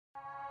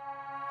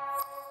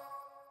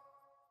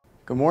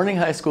Good morning,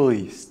 High School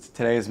East.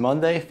 Today is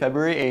Monday,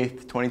 February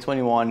 8th,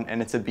 2021,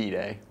 and it's a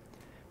B-Day.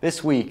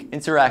 This week,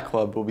 Interact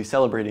Club will be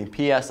celebrating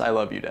P.S. I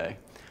Love You Day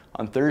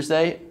on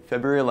Thursday,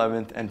 February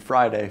 11th, and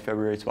Friday,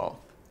 February 12th.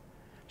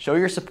 Show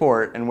your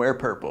support and wear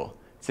purple.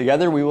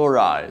 Together we will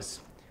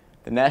rise.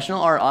 The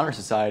National Art Honor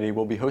Society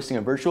will be hosting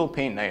a virtual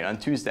paint night on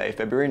Tuesday,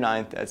 February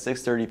 9th at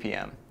 6:30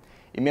 p.m.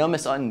 Email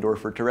Ms.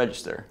 Uttendorfer to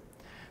register.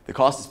 The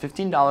cost is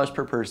 $15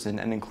 per person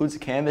and includes a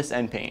canvas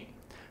and paint.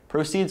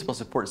 Proceeds will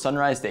support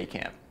Sunrise Day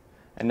Camp.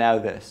 And now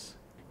this.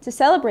 To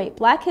celebrate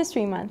Black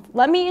History Month,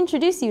 let me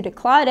introduce you to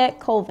Claudette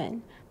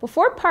Colvin.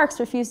 Before Parks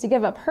refused to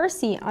give up her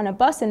seat on a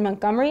bus in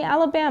Montgomery,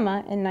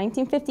 Alabama in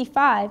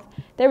 1955,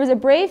 there was a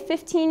brave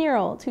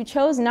 15-year-old who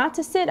chose not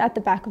to sit at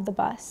the back of the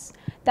bus.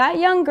 That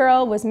young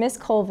girl was Miss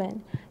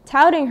Colvin.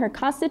 Touting her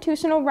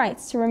constitutional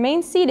rights to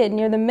remain seated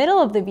near the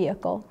middle of the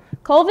vehicle,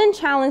 Colvin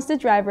challenged the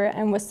driver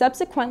and was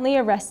subsequently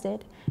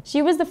arrested.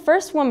 She was the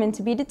first woman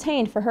to be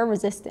detained for her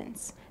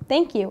resistance.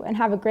 Thank you and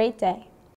have a great day.